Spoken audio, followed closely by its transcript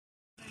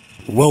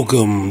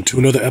Welcome to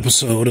another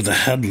episode of the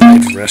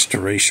Headlight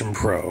Restoration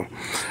Pro,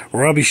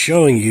 where I'll be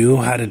showing you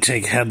how to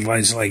take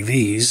headlights like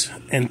these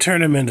and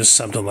turn them into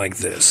something like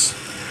this.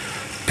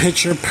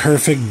 Picture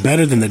perfect,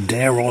 better than the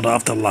day I rolled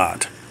off the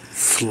lot.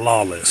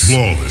 Flawless.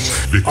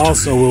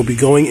 Also, we'll be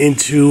going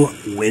into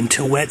when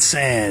to wet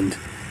sand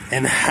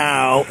and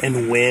how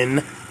and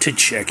when to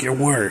check your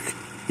work.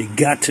 You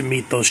got to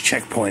meet those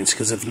checkpoints,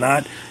 because if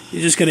not,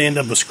 you're just going to end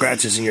up with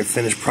scratches in your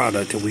finished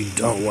product, and we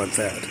don't want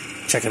that.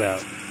 Check it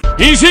out.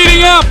 He's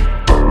heating up!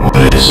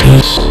 What is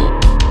this?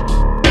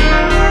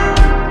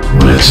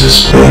 What is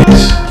this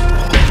place?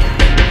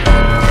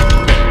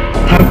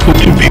 How could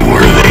you be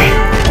worthy?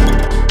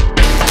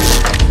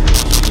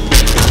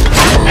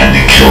 And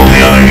you killed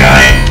the other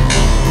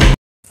guy?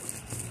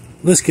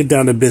 Let's get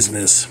down to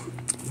business.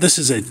 This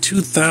is a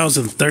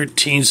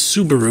 2013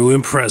 Subaru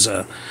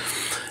Impreza.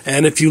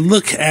 And if you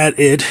look at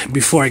it,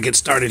 before I get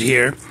started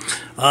here,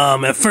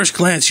 at first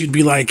glance you'd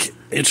be like,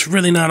 it's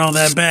really not all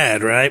that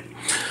bad, right?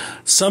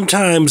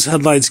 Sometimes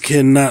headlights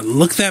can not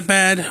look that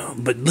bad,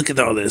 but look at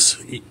all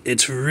this.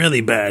 It's really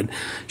bad.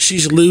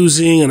 She's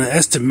losing an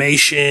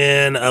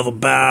estimation of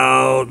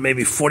about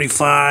maybe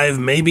 45,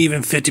 maybe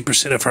even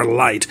 50% of her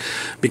light,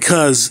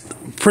 because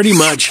pretty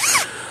much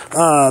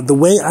the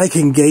way I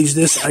can gauge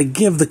this, I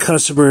give the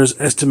customers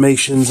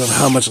estimations of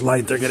how much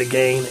light they're going to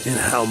gain and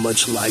how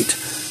much light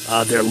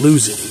they're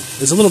losing.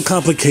 It's a little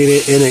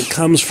complicated, and it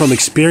comes from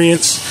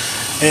experience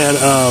and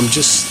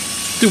just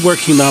the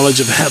working knowledge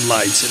of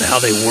headlights and how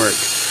they work.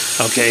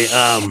 Okay,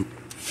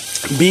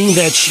 being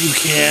that you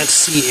can't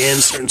see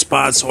in certain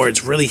spots or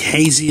it's really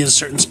hazy in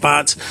certain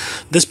spots,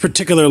 this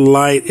particular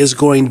light is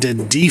going to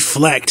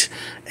deflect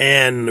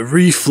and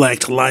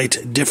reflect light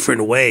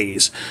different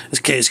ways.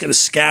 Okay, it's going to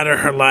scatter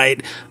her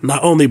light,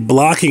 not only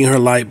blocking her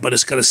light, but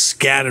it's going to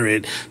scatter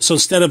it. So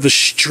instead of a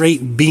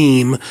straight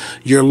beam,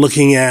 you're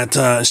looking at,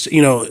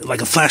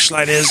 like a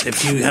flashlight is.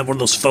 If you have one of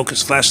those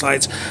focus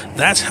flashlights,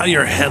 that's how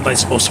your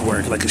headlight's supposed to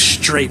work, like a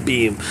straight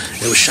beam.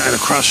 It would shine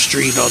across the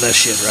street and all that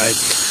shit, right?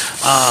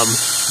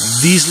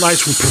 These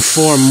lights will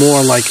perform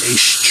more like a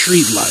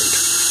street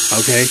light.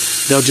 Okay,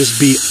 they'll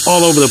just be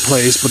all over the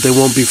place, but they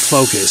won't be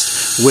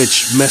focused,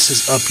 which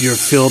messes up your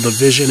field of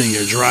vision and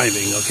your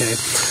driving. Okay,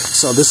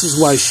 so this is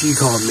why she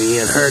called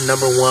me, and her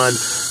number one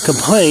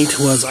complaint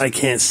was I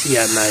can't see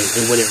at night,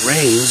 and when it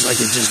rains,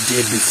 like it just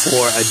did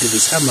before I did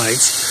these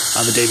headlights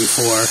the day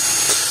before,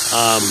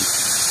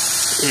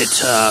 it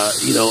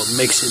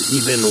makes it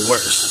even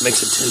worse. It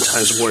makes it 10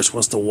 times worse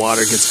once the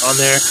water gets on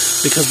there,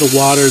 because the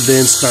water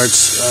then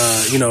starts,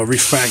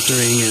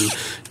 refractoring and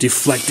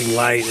deflecting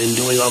light and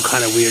doing all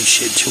kind of weird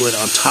shit to it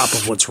on top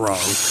of what's wrong.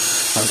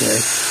 Okay,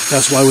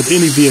 that's why with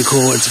any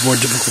vehicle it's more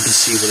difficult to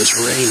see when it's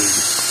raining.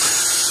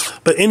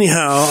 But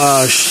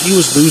anyhow, she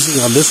was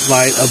losing on this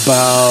light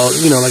about,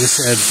 like I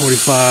said,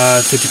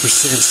 45,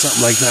 50%,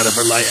 something like that of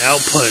her light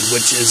output,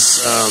 which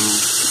is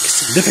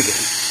significant,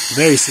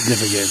 very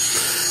significant.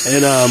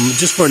 And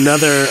just for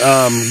another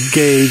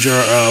gauge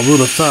or rule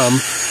of thumb,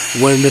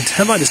 when the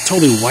headlight is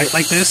totally white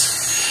like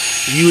this,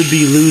 you would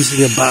be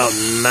losing about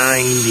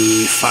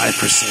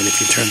 95%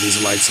 if you turn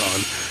these lights on,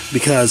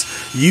 because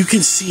you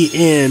can see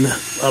in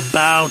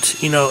about,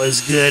 as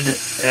good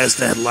as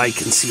that light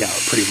can see out,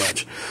 pretty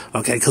much.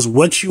 Okay, because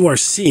what you are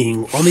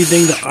seeing, only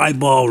thing the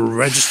eyeball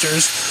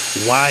registers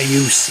why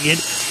you see it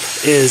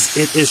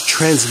is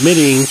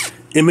transmitting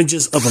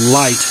images of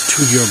light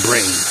to your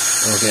brain.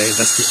 Okay,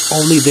 that's the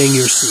only thing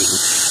you're seeing,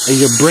 and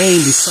your brain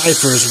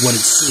deciphers what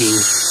it's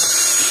seeing.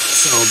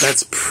 So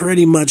that's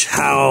pretty much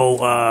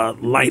how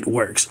light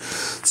works.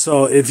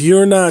 So if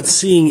you're not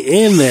seeing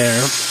in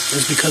there,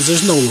 it's because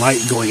there's no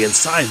light going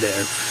inside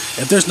there.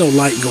 If there's no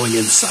light going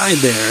inside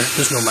there,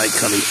 there's no light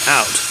coming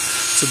out.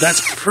 So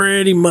that's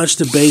pretty much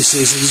the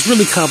basics. It's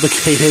really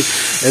complicated,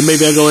 and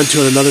maybe I'll go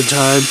into it another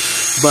time.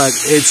 But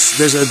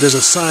there's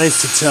a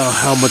science to tell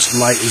how much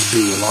light is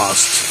being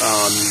lost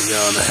on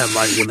the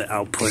headlight when the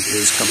output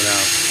is coming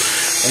out.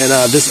 And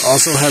this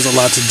also has a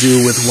lot to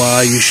do with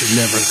why you should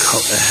never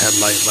coat a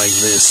headlight like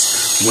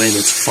this when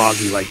it's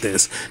foggy like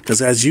this.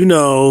 Because as you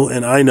know,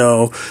 and I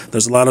know,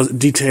 there's a lot of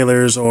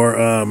detailers or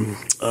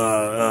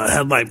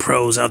headlight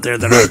pros out there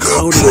that are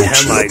coating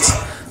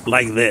headlights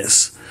like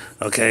this.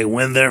 Okay,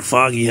 when they're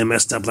foggy and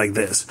messed up like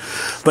this.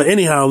 But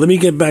anyhow, let me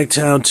get back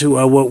down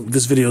to what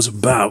this video is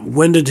about.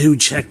 When to do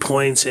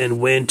checkpoints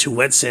and when to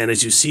wet sand.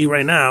 As you see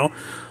right now,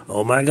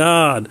 oh my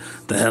God,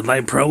 the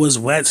Headlight Pro is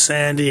wet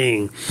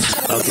sanding.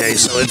 Okay,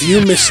 so if you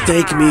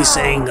mistake me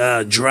saying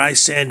dry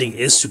sanding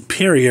is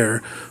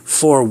superior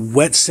for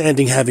wet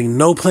sanding having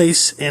no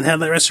place in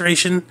headlight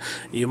restoration,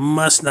 you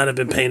must not have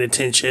been paying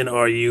attention,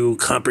 or you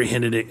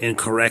comprehended it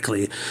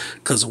incorrectly,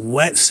 because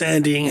wet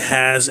sanding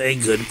has a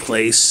good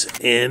place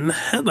in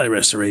headlight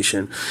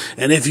restoration.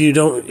 And if you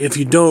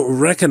don't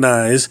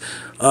recognize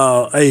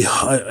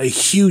a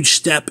huge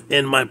step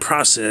in my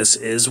process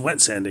is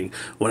wet sanding.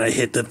 When I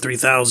hit the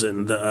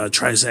 3000, the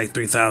Trizac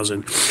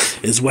 3000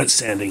 is wet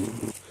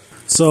sanding.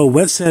 So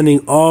wet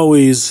sanding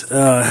always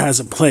has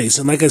a place,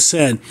 and like I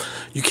said,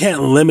 you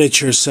can't limit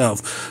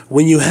yourself.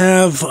 When you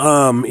have,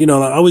 you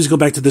know, I always go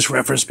back to this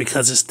reference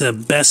because it's the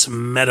best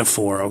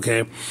metaphor.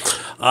 Okay,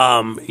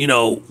 you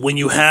know, when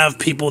you have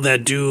people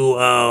that do,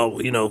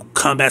 you know,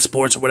 combat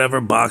sports or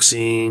whatever,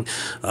 boxing,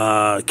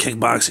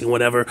 kickboxing,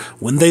 whatever,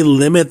 when they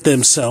limit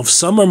themselves,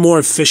 some are more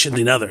efficient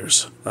than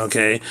others.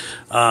 Okay,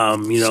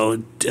 you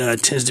know,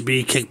 tends to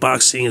be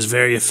kickboxing is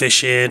very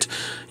efficient,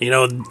 you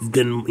know,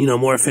 than, you know,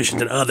 more efficient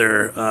than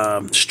other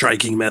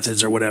striking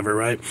methods or whatever,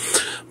 right?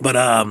 But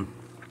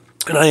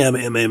and I am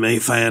an MMA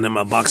fan, I'm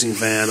a boxing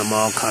fan, I'm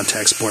all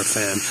contact sport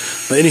fan.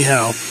 But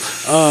anyhow,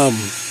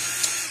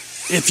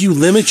 if you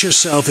limit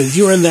yourself, if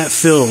you're in that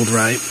field,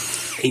 right,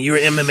 and you're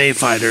an MMA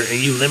fighter, and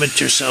you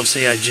limit yourself,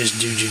 say I just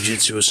do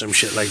jiu-jitsu or some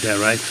shit like that,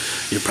 right,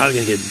 you're probably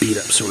going to get beat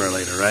up sooner or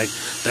later, right?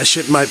 That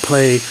shit might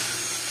play,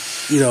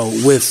 you know,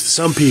 with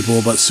some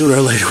people, but sooner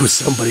or later with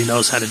somebody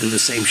knows how to do the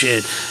same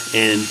shit,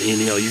 and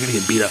you know, you're gonna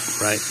get beat up,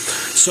 right?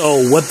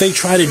 So what they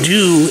try to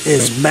do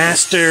is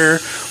master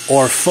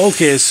or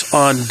focus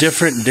on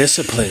different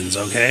disciplines,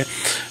 okay?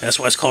 That's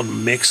why it's called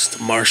mixed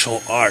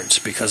martial arts,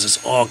 because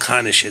it's all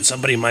kind of shit.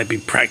 Somebody might be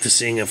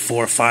practicing in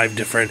 4 or 5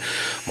 different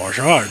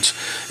martial arts,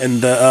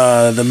 and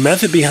the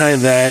method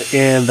behind that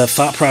and the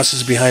thought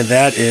process behind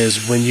that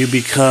is when you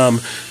become,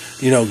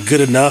 you know,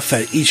 good enough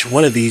at each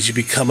one of these, you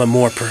become a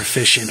more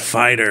proficient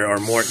fighter or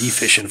more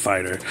efficient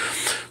fighter.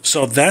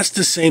 So that's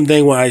the same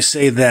thing when I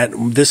say that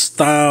this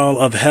style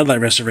of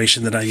headlight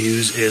restoration that I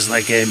use is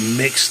like a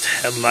mixed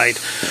headlight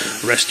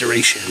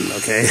restoration,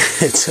 okay?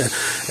 It's a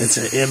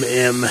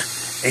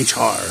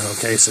MMHR,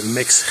 okay? It's a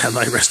mixed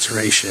headlight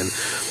restoration.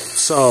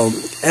 So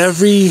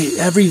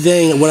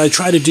everything, what I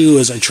try to do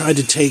is I try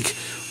to take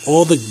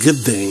all the good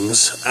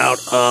things out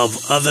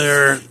of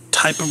other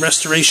type of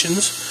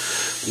restorations,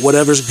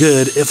 whatever's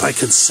good, if I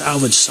could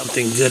salvage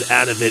something good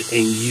out of it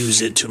and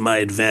use it to my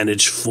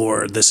advantage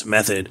for this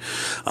method,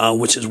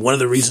 which is one of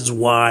the reasons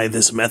why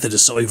this method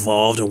is so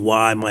evolved and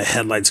why my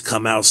headlights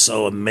come out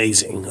so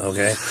amazing,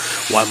 okay?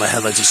 Why my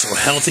headlights are so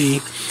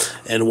healthy,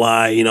 and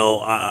why, you know,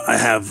 I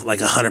have like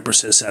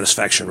 100%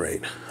 satisfaction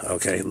rate,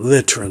 okay?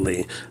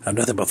 Literally, I have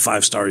nothing but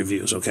 5-star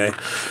reviews, okay?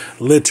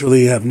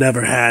 Literally, I've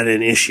never had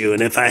an issue,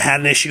 and if I had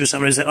an issue,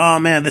 somebody said, oh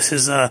man, this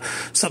is,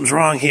 something's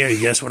wrong here,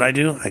 guess what I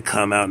do? I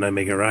come out and I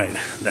make it right.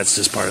 That's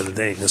just part of the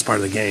thing. That's part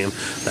of the game.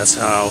 That's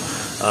how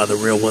the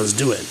real ones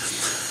do it.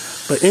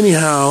 But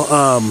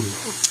anyhow,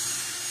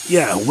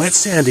 yeah, wet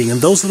sanding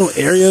and those little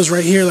areas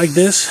right here like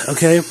this,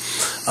 okay?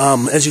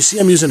 As you see,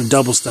 I'm using a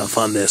double stuff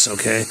on this,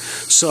 okay?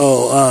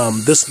 So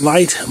this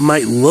light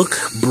might look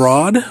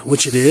broad,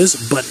 which it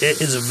is, but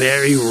it is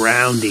very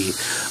roundy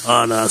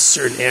on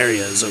certain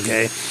areas,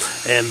 okay?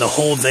 And the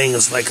whole thing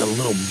is like a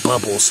little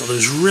bubble, so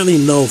there's really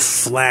no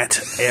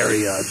flat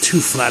area, too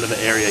flat of an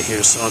area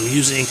here. So I'm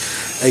using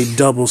a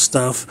double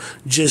stuff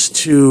just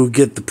to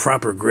get the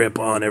proper grip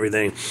on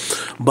everything.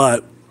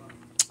 But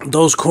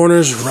those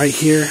corners right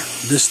here,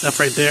 this stuff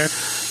right there,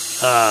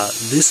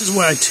 this is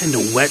where I tend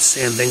to wet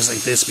sand things like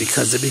this,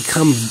 because they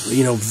become,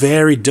 you know,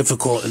 very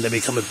difficult, and they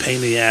become a pain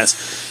in the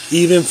ass,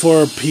 even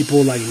for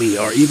people like me,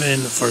 or even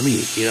for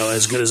me, you know,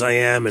 as good as I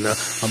am, and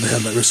I'm the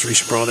headlight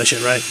restoration pro, all that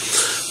shit, right?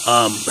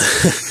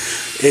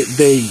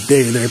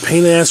 They're a pain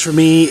in the ass for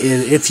me,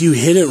 and if you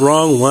hit it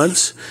wrong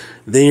once,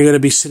 then you're going to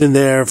be sitting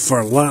there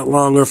for a lot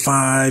longer,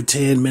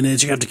 5-10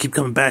 minutes. You have to keep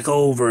coming back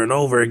over and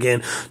over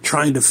again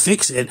trying to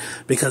fix it,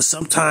 because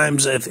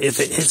sometimes if it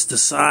hits the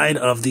side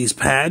of these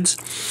pads,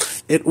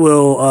 it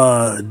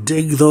will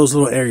dig those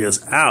little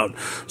areas out.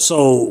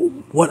 So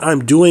what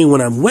I'm doing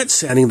when I'm wet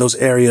sanding those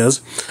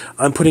areas,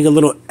 I'm putting a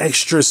little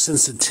extra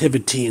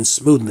sensitivity and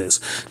smoothness,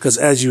 because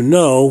as you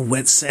know,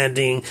 wet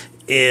sanding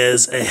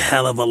is a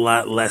hell of a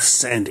lot less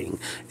sanding.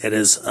 It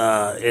is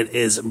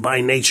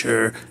by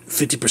nature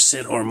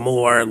 50% or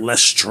more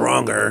less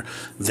stronger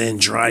than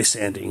dry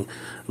sanding,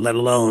 let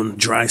alone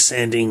dry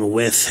sanding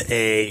with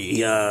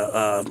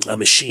a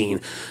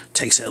machine.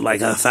 Takes it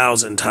like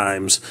 1,000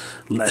 times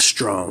less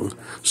strong.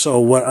 So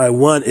what I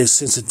want is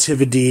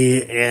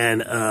sensitivity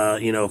and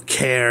you know,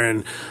 care,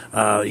 and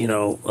you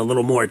know, a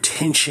little more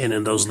attention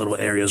in those little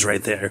areas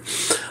right there.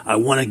 I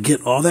want to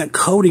get all that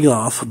coating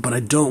off, but I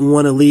don't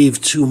want to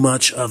leave too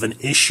much of an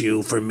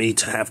issue for me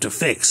to have to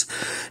fix.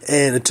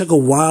 And it took a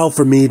while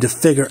for me to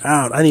figure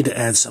out I need to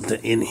add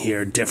something in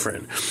here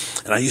different.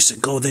 And I used to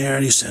go there, I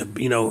used to,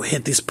 you know,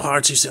 hit these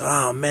parts. You say,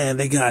 oh man,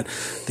 they got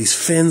these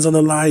fins on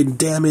the light,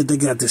 damn it, they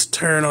got this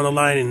turn on the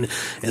light, and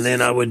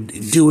then I would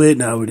do it,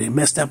 and I would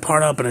mess that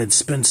part up, and I'd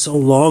spend so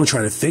long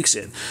trying to fix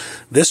it.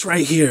 This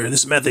right here,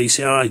 this method, you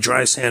see how I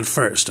dry sand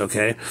first,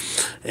 okay?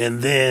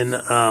 And then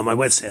I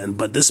wet sand.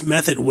 But this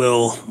method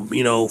will,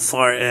 you know,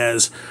 far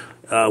as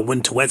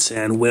when to wet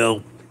sand,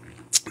 will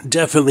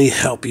definitely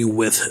help you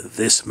with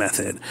this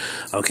method.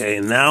 Okay,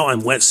 and now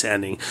I'm wet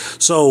sanding.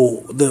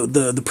 So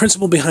the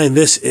principle behind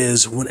this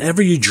is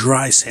whenever you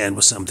dry sand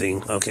with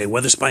something, okay,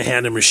 whether it's by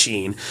hand or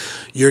machine,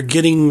 you're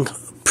getting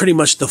pretty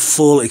much the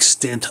full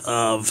extent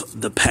of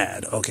the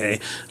pad, okay?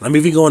 I'm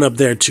even going up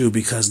there too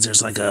because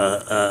there's like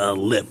a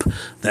lip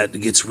that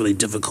gets really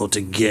difficult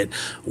to get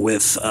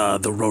with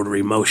the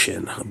rotary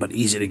motion, but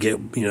easy to get,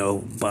 you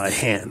know, by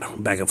hand,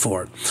 back and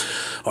forth,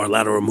 or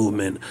lateral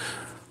movement.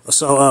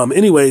 So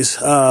anyways,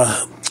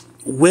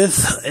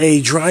 with a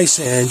dry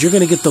sand, you're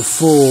going to get the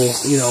full,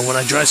 you know, when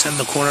I dry sand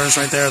the corners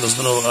right there, those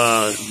little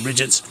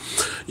ridges,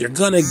 you're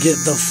going to get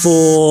the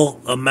full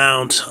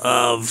amount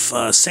of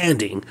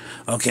sanding,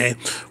 okay?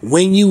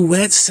 When you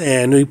wet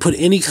sand, when you put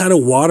any kind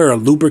of water or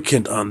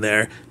lubricant on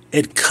there,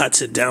 it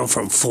cuts it down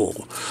from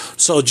full.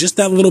 So just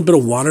that little bit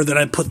of water that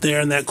I put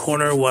there in that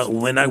corner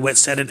when I wet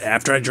sanded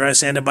after I dry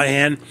sanded by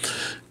hand,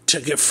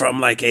 took it from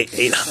like a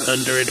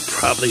 800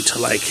 probably to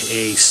like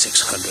a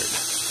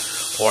 600.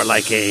 Or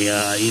like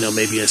a, you know,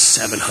 maybe a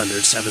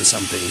 700, 7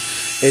 something.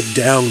 It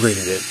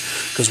downgraded it.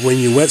 Because when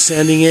you're wet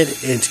sanding it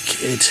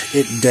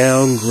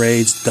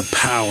downgrades the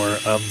power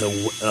of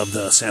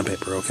the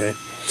sandpaper, okay?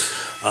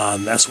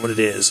 That's what it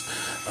is.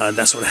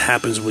 That's what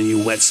happens when you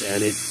wet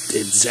sand. It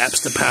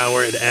zaps the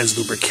power, it adds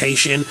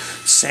lubrication.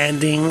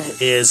 Sanding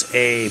is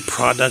a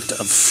product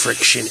of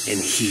friction and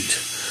heat.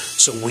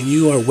 So when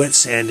you are wet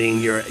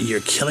sanding,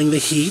 you're killing the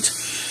heat,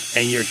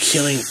 and you're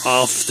killing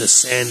off the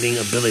sanding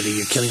ability.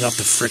 You're killing off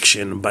the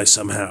friction by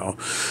somehow.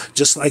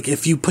 Just like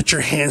if you put your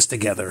hands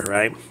together,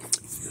 right?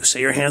 Say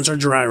your hands are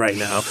dry right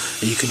now,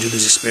 and you can do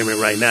this experiment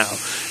right now.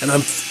 And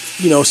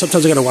you know,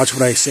 sometimes I gotta watch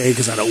what I say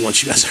because I don't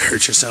want you guys to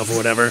hurt yourself or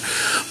whatever.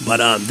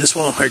 But this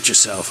won't hurt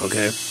yourself,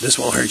 okay? This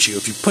won't hurt you.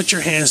 If you put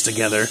your hands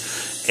together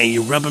and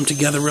you rub them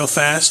together real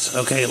fast,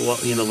 okay? Well,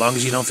 you know, as long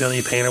as you don't feel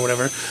any pain or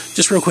whatever,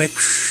 just real quick,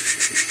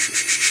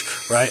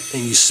 right?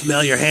 And you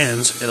smell your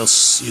hands,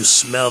 you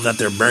smell that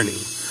they're burning.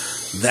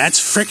 That's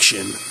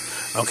friction.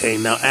 Okay,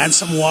 now add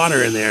some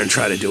water in there and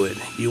try to do it.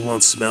 You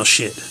won't smell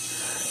shit.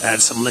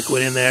 Add some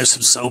liquid in there,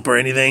 some soap or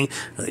anything.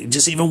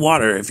 Just even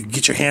water. If you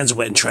get your hands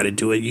wet and try to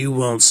do it, you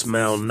won't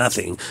smell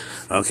nothing.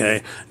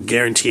 Okay?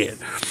 Guarantee it.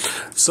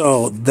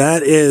 So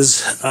that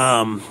is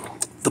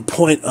the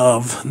point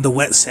of the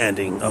wet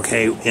sanding,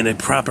 okay, in a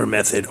proper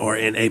method or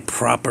in a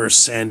proper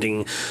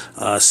sanding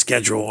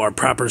schedule or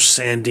proper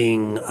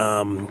sanding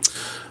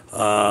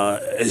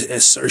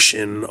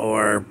assertion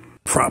or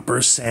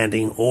proper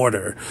sanding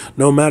order.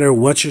 No matter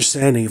what you're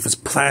sanding, if it's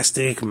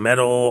plastic,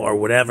 metal, or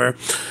whatever,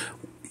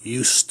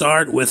 you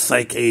start with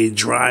like a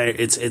dry,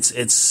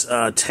 it's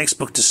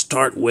textbook to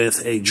start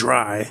with a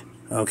dry,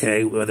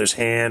 okay, whether it's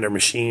hand or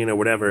machine or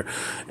whatever,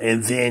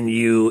 and then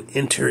you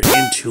enter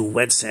into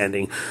wet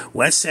sanding.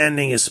 Wet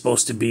sanding is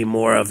supposed to be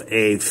more of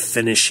a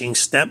finishing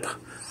step,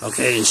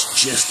 okay? It's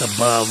just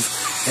above,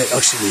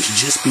 actually it's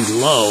just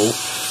below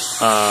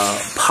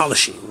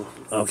polishing,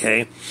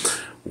 okay?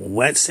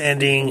 Wet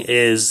sanding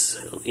is,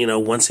 you know,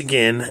 once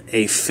again,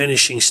 a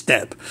finishing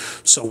step.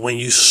 So when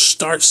you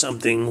start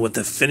something with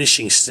the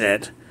finishing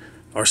step,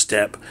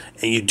 and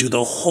you do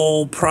the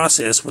whole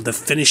process with the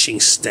finishing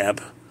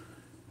step,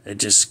 it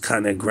just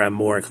kind of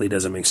grammatically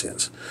doesn't make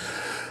sense.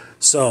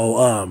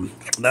 So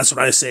that's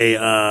what I say.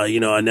 You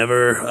know, I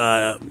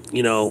never,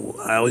 you know,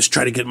 I always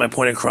try to get my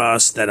point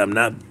across that I'm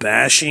not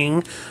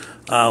bashing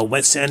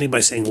wet sanding by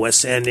saying wet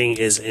sanding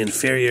is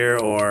inferior,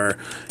 or,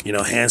 you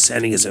know, hand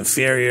sanding is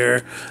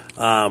inferior.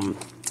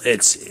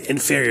 It's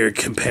inferior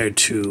compared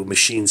to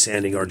machine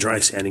sanding or dry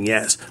sanding,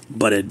 yes,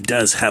 but it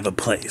does have a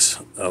place,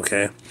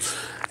 okay?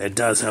 It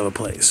does have a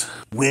place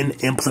when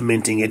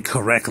implementing it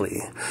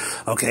correctly.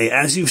 Okay,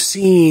 as you've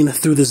seen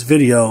through this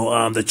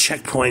video, the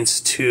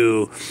checkpoints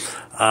to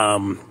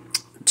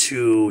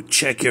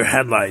check your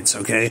headlights,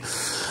 okay?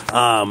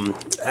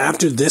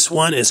 After this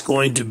one is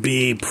going to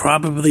be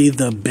probably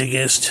the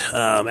biggest,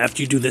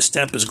 after you do this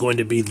step is going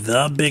to be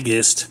the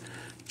biggest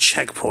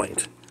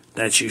checkpoint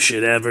that you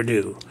should ever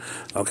do.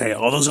 Okay,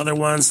 all those other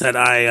ones that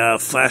I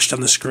flashed on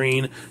the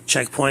screen,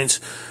 checkpoints,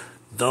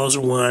 those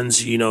are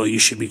ones, you know, you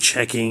should be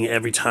checking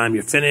every time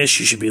you're finished.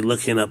 You should be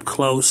looking up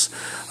close,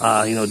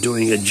 you know,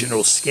 doing a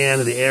general scan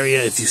of the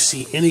area. If you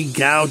see any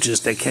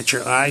gouges that catch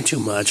your eye too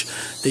much,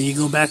 then you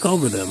go back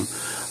over them.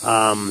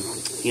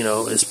 You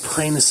know, it's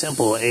plain and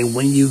simple. And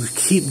when you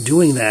keep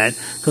doing that,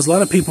 because a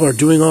lot of people are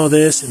doing all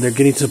this and they're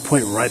getting to the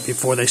point right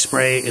before they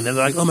spray, and they're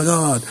like, oh my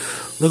god,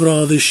 look at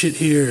all this shit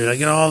here. I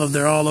get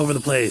they're all over the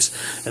place.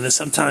 And then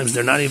sometimes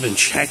they're not even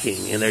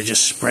checking and they're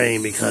just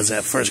spraying because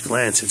at first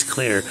glance it's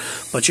clear,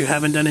 but you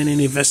haven't done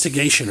any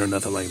investigation or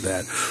nothing like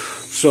that.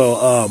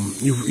 So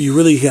you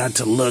really got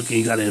to look, and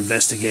you got to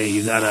investigate,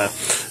 you got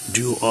to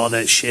do all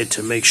that shit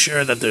to make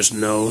sure that there's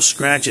no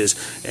scratches.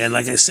 And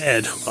like I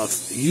said,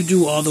 you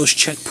do all those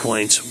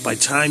checkpoints. By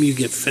the time you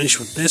get finished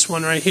with this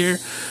one right here,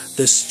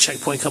 this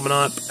checkpoint coming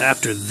up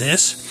after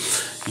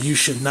this, you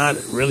should not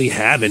really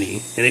have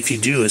any. And if you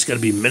do, it's going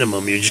to be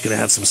minimum. You're just going to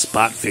have some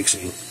spot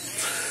fixing.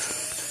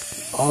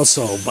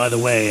 Also, by the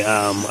way,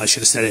 I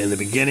should have said it in the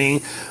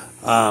beginning,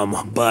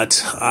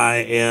 but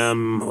I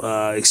am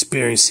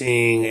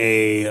experiencing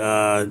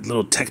a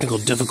little technical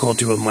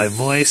difficulty with my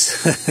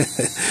voice.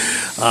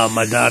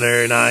 My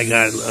daughter and I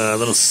got a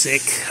little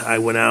sick. I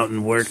went out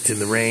and worked in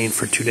the rain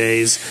for 2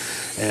 days,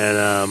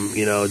 and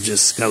you know,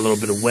 just got a little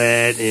bit of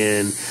wet,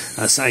 and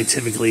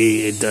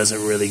scientifically it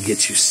doesn't really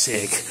get you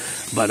sick,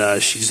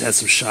 but she's had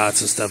some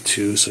shots and stuff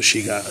too, so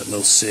she got a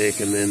little sick,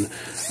 and then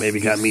maybe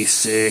got me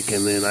sick,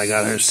 and then I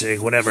got her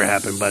sick, whatever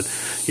happened. But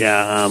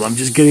yeah, I'm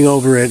just getting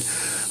over it,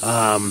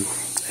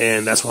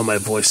 and that's why my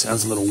voice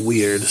sounds a little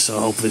weird, so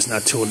hopefully it's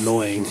not too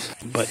annoying.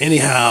 But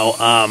anyhow,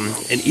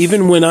 and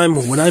even when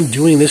I'm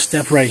doing this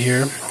step right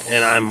here,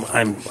 and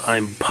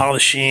I'm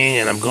polishing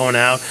and I'm going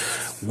out,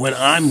 when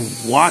I'm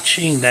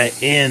watching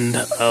that end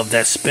of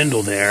that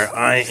spindle there,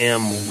 I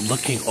am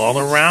looking all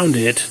around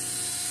it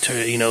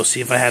to, you know, see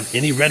if I have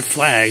any red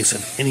flags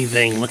of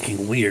anything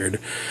looking weird,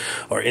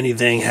 or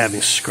anything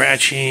having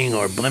scratching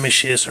or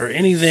blemishes, or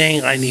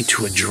anything I need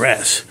to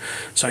address,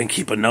 so I can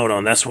keep a note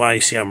on. That's why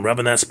you see I'm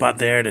rubbing that spot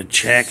there to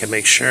check and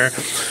make sure.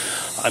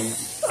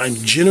 I'm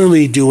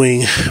generally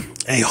doing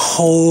a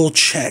whole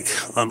check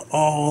on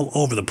all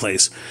over the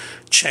place.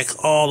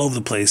 Check all over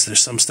the place. There's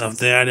some stuff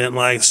there I didn't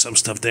like, some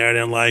stuff there I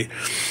didn't like.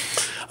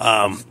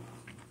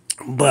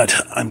 But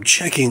I'm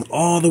checking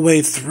all the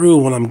way through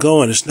when I'm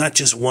going. It's not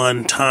just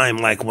one time,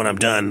 like when I'm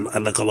done, I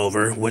look all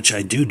over, which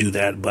I do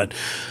that, but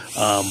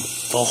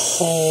the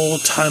whole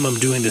time I'm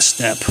doing this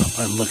step,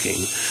 I'm looking.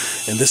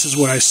 And this is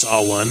where I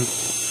saw one,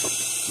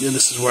 and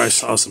this is where I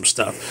saw some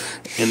stuff.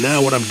 And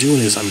now what I'm doing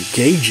is I'm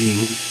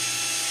gauging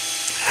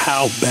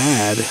how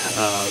bad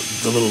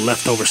the little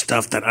leftover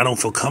stuff that I don't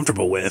feel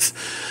comfortable with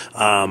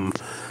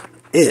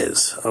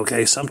is.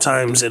 Okay,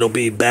 sometimes it'll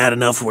be bad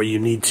enough where you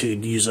need to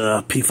use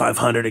a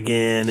P500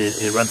 again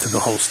and run through the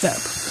whole step,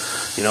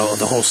 you know,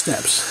 the whole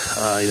steps,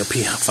 you know,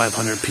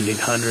 P500,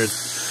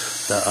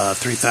 P800, the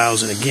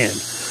 3000 again.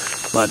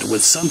 But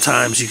with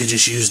sometimes you could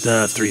just use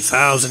the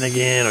 3000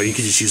 again, or you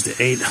could just use the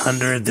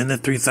 800, then the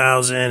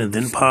 3000, and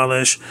then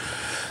polish.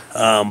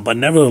 But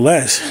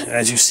nevertheless,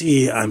 as you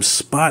see, I'm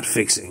spot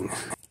fixing.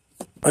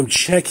 I'm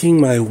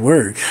checking my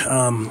work.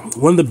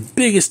 One of the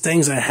biggest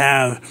things I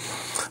have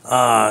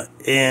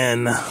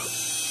in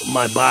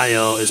my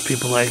bio is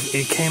people like,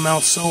 it came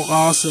out so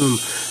awesome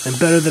and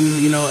better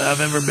than, you know, I've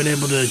ever been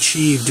able to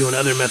achieve doing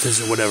other methods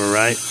or whatever,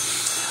 right?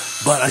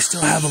 But I still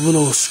have a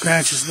little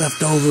scratches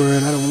left over,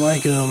 and I don't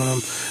like them,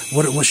 and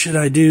what should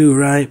I do,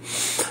 right?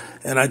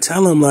 And I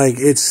tell them, like,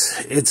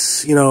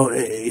 it's, you know,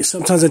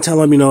 sometimes I tell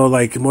them, you know,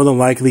 like, more than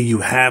likely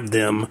you have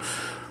them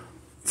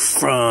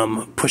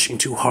from pushing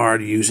too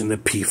hard using the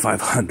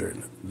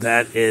P500.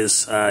 That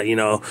is, you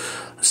know,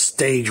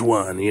 stage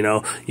one. You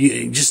know,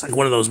 just like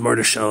one of those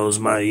murder shows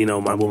my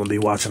woman be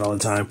watching all the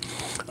time.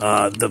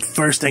 The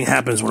first thing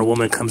happens when a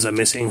woman comes up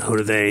missing. Who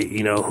do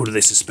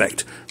they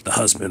suspect? The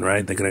husband,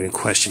 right? They're gonna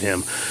question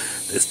him.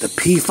 It's the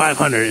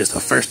P500 is the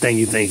first thing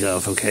you think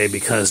of, okay?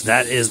 Because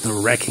that is the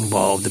wrecking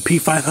ball. The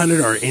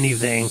P500 or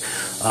anything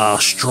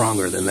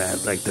stronger than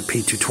that, like the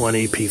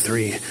P220,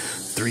 P3,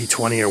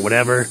 320, or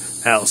whatever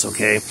else,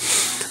 okay?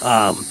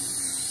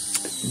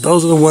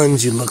 Those are the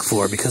ones you look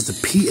for, because the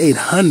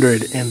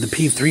P800 and the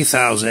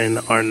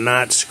P3000 are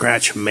not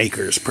scratch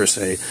makers per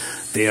se.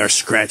 They are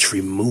scratch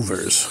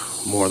removers,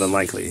 more than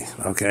likely,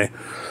 okay?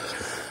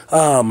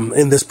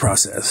 In this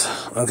process,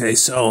 okay?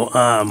 So,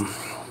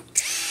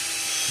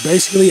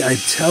 basically, I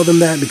tell them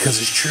that because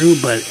it's true,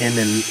 but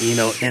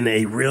in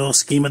a real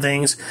scheme of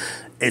things,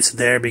 it's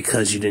there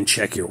because you didn't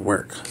check your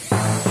work.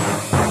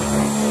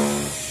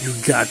 You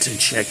got to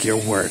check your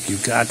work. You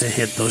got to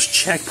hit those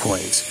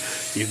checkpoints.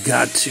 You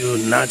got to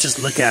not just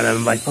look at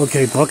them like,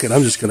 okay, fuck it,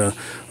 I'm just gonna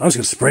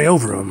spray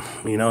over them.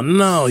 You know,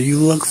 no, you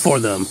look for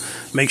them.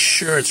 Make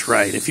sure it's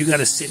right. If you got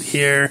to sit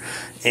here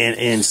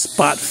and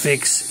spot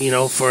fix, you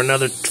know, for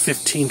another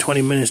 15,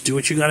 20 minutes, do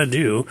what you got to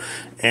do,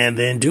 and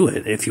then do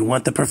it. If you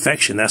want the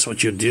perfection, that's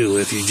what you'll do.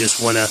 If you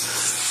just want to,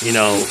 you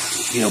know,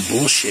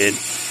 bullshit,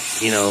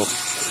 you know,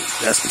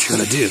 that's what you're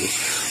gonna do.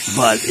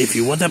 But if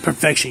you want that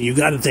perfection, you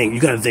got to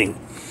think.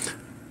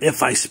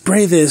 If I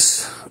spray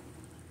this,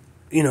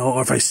 you know,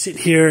 or if I sit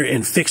here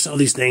and fix all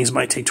these things, it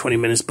might take 20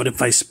 minutes, but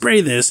if I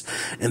spray this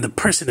and the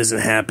person isn't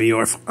happy,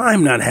 or if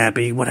I'm not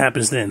happy, what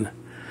happens then?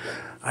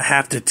 I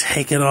have to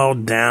take it all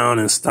down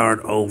and start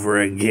over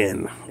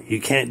again.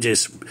 You can't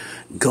just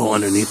go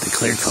underneath the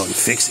clear coat and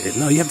fix it.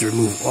 No, you have to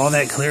remove all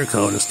that clear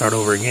coat and start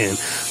over again.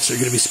 So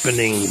you're going to be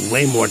spending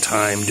way more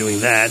time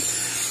doing that,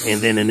 and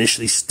then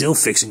initially still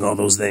fixing all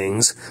those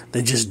things,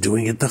 than just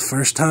doing it the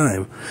first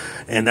time.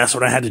 And that's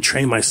what I had to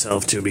train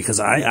myself to, because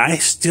I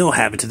still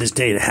have it to this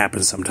day. It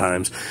happens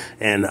sometimes,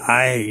 and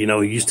I, you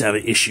know, used to have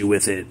an issue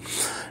with it.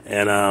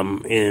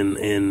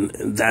 And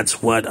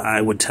that's what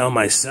I would tell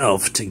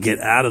myself to get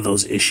out of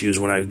those issues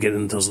when I get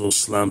into those little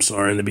slumps,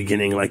 or in the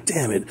beginning, like,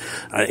 damn it,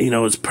 you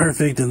know, it's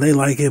perfect and they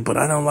like it, but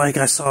I don't like,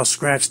 I saw a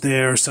scratch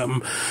there or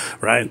something,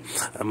 right?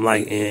 I'm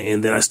like,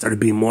 and then I started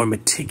being more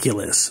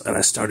meticulous, and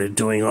I started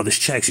doing all these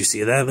checks. You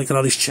see that? Look at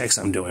all these checks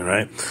I'm doing,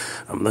 right?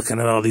 I'm looking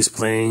at all these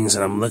planes,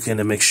 and I'm looking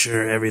to make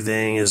sure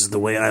everything is the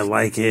way I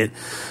like it,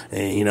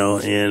 and, you know,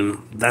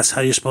 and that's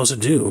how you're supposed to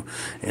do.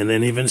 And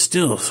then even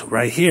still,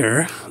 right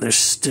here, there's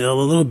still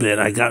a little bit.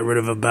 I got rid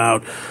of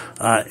about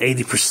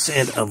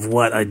 80% of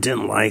what I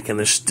didn't like, and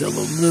there's still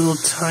a little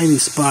tiny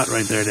spot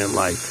right there I didn't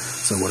like.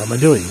 So So what am I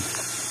doing?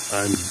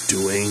 I'm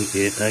doing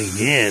it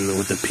again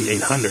with the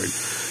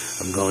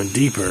P800. I'm going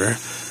deeper.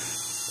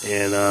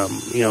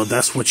 And, you know,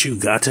 that's what you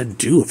got to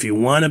do. If you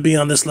want to be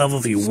on this level,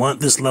 if you want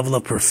this level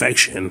of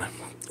perfection,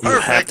 you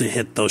have to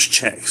hit those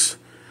checks.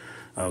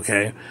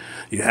 Okay?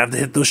 You have to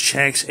hit those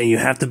checks, and you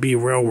have to be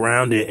real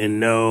rounded and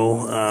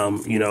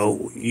know, you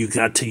know, you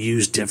got to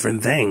use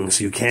different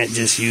things. You can't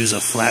just use a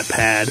flat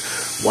pad,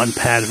 one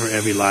pad for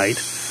every light.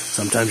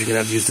 Sometimes you're going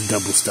to have to use the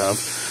double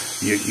stuff.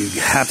 You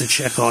have to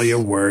check all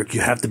your work.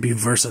 You have to be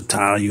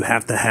versatile. You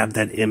have to have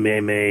that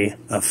MMA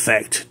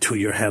effect to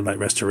your headlight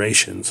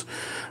restorations.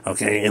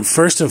 Okay, and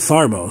first and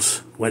foremost,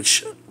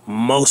 which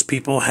most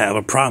people have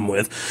a problem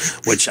with,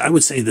 which I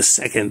would say the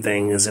second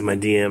thing is in my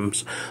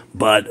DMs,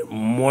 but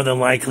more than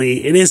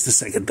likely it is the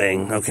second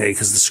thing, okay,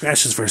 because the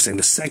scratch is the first thing.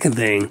 The second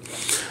thing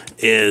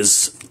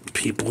is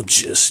people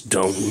just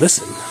don't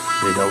listen.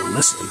 They don't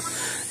listen.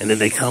 And then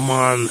they come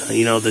on,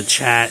 you know, the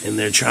chat, and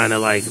they're trying to,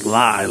 like,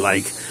 lie,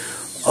 like,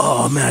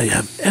 oh, man, you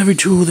have every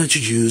tool that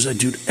you use. I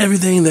do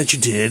everything that you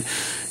did,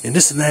 and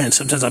this and that. And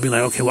sometimes I'll be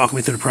like, okay, walk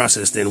me through the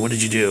process then. What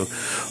did you do?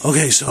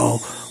 Okay, so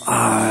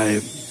I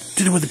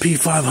did it with the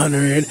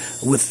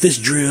P500 with this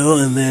drill,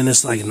 and then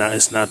it's like, no,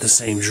 it's not the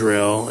same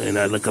drill. And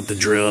I look up the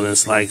drill, and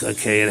it's like,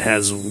 okay, it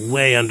has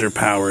way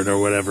underpowered or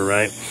whatever,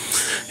 right?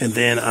 And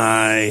then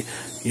I,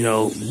 you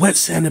know, wet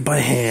sanded by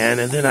hand,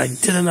 and then I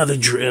did another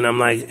drill, and I'm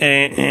like,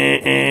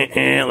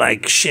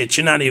 like, shit,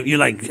 you're not even, you're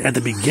like at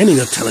the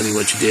beginning of telling me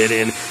what you did,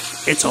 and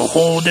it's a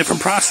whole different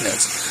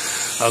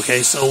process.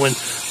 Okay, so when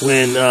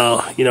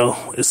you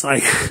know, it's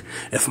like,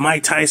 if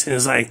Mike Tyson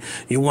is like,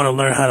 you want to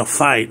learn how to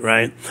fight,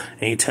 right?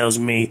 And he tells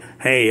me,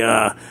 hey,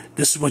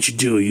 this is what you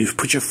do. You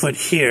put your foot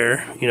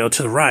here, you know,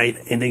 to the right,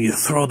 and then you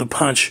throw the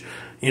punch,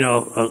 you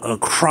know,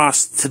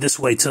 across to this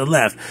way to the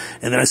left.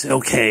 And then I say,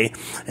 okay.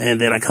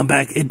 And then I come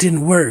back, it didn't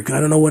work. I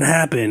don't know what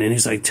happened. And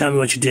he's like, tell me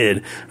what you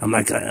did. I'm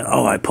like,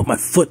 oh, I put my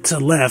foot to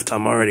the left.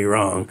 I'm already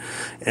wrong.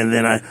 And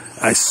then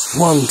I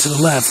swung to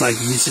the left. Like,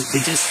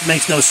 it just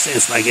makes no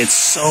sense. Like, it's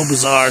so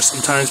bizarre.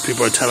 Sometimes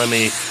people are telling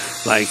me,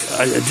 like,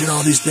 I did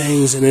all these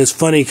things. And it's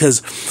funny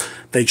because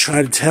they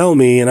try to tell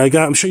me, and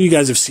I'm sure you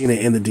guys have seen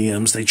it in the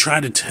DMs, they try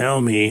to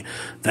tell me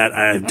that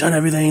I've done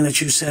everything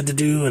that you said to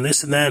do, and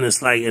this and that, and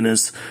it's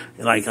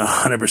like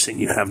 100%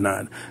 you have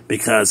not,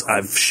 because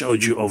I've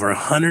showed you over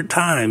 100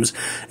 times,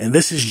 and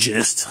this is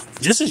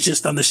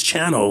just on this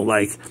channel.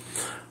 Like,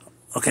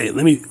 okay,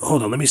 let me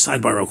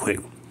sidebar real quick.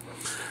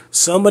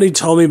 Somebody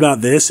told me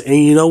about this, and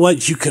you know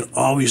what? You can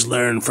always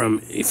learn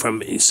from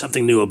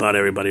something new about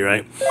everybody,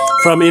 right?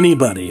 From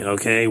anybody,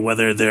 okay?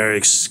 Whether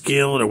they're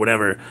skilled or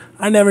whatever.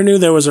 I never knew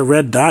there was a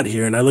red dot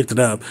here, and I looked it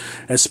up.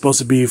 It's supposed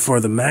to be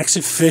for the max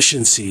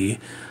efficiency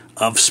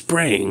of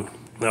spraying,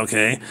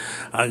 okay?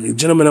 A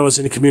gentleman I was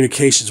in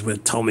communications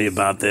with told me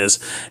about this,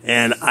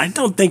 and I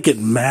don't think it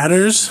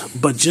matters,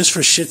 but just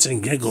for shits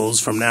and giggles,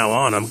 from now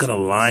on, I'm going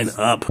to line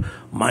up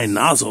my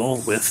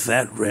nozzle with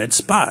that red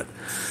spot.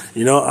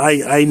 You know,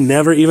 I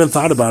never even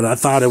thought about it. I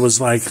thought it was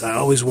like, I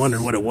always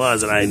wondered what it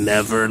was, and I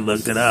never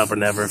looked it up or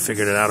never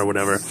figured it out or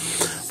whatever.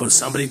 But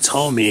somebody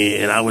told me,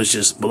 and I was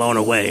just blown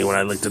away when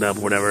I looked it up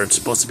or whatever. It's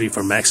supposed to be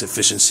for max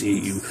efficiency.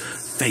 You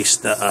face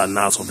the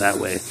nozzle that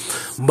way.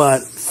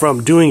 But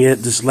from doing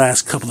it this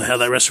last couple of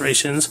headlight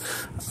restorations,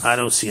 I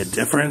don't see a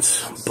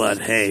difference. But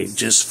hey,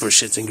 just for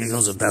shits and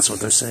giggles, if that's what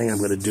they're saying, I'm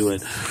going to do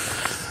it.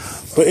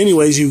 But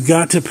anyways, you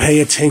got to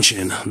pay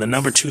attention. The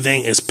number 2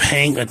 thing is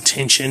paying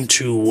attention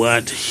to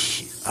what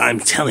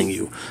I'm telling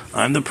you.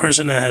 I'm the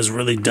person that has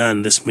really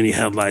done this many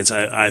headlights.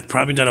 I've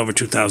probably done over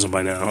 2,000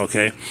 by now,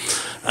 okay?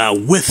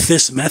 With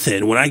this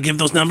method. When I give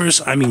those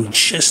numbers, I mean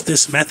just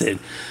this method.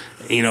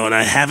 You know, and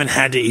I haven't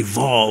had to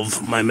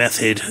evolve my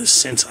method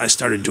since I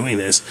started doing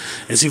this.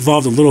 It's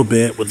evolved a little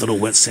bit with little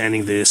wet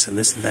sanding this and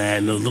that,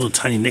 and little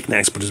tiny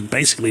knickknacks, but it's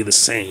basically the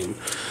same.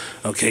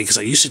 Okay, because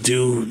I used to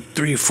do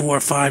 3, 4,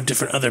 5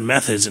 different other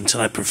methods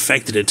until I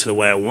perfected it to the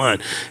way I want.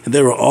 And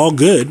they were all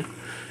good,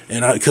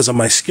 and because of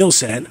my skill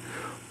set,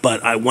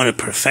 but I wanted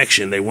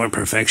perfection. They weren't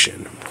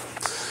perfection.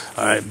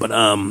 All right, but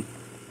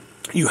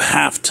you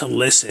have to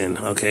listen,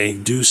 okay?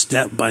 Do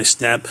step by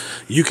step.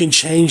 You can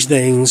change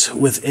things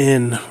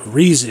within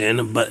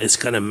reason, but it's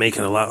going to make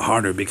it a lot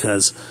harder,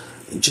 because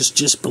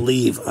just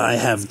believe, I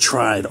have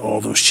tried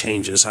all those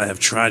changes. I have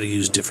tried to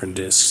use different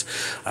discs.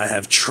 I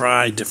have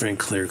tried different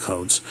clear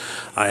coats.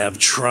 I have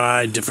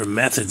tried different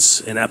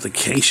methods and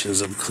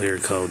applications of clear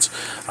coats.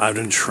 I've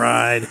been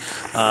tried,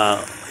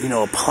 you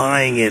know,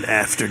 applying it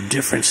after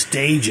different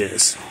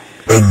stages.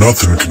 And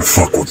nothing can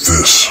fuck with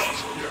this.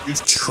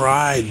 You've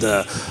tried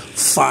the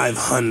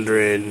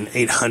 500 and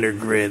 800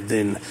 grit,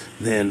 then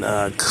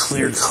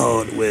clear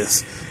coat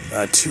with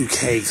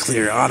 2K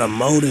clear,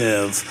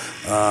 automotive,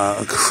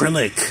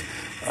 acrylic,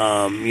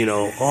 you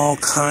know, all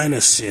kind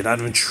of shit. I've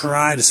even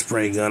tried a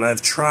spray gun.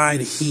 I've tried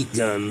heat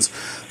guns.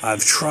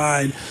 I've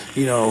tried,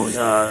 you know,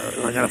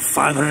 I got a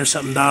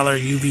 $500-something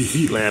UV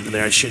heat lamp in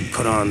there. I should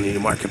put on the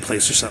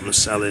marketplace or something to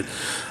sell it.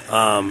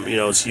 You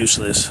know, it's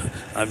useless.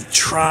 I've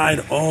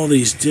tried all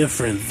these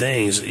different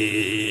things.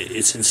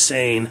 It's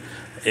insane.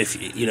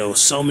 if you know,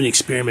 so many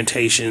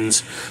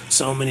experimentations,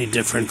 so many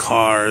different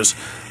cars,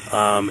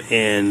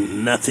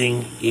 and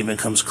nothing even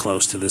comes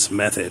close to this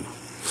method.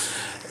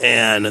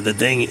 And the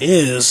thing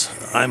is,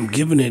 I'm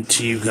giving it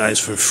to you guys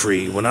for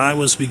free. When I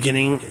was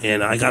beginning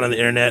and I got on the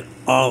internet,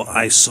 all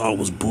I saw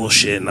was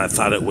bullshit, and I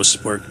thought it was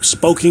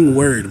spoken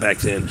word back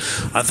then.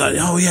 I thought,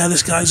 oh yeah,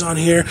 this guy's on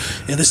here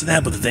and this and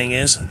that. But the thing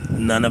is,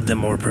 none of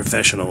them were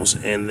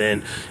professionals. And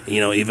then,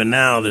 you know, even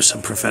now there's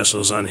some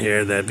professionals on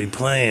here that be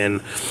playing.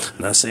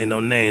 Not saying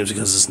no names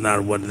because it's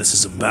not what this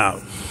is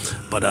about.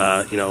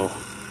 But you know,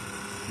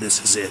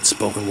 this is it,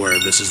 spoken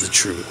word. This is the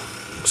truth.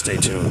 Stay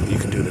tuned. You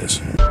can do this.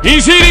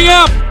 He's heating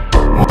up!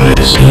 What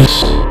is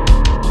this?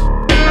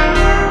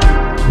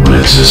 What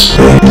is this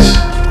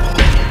place?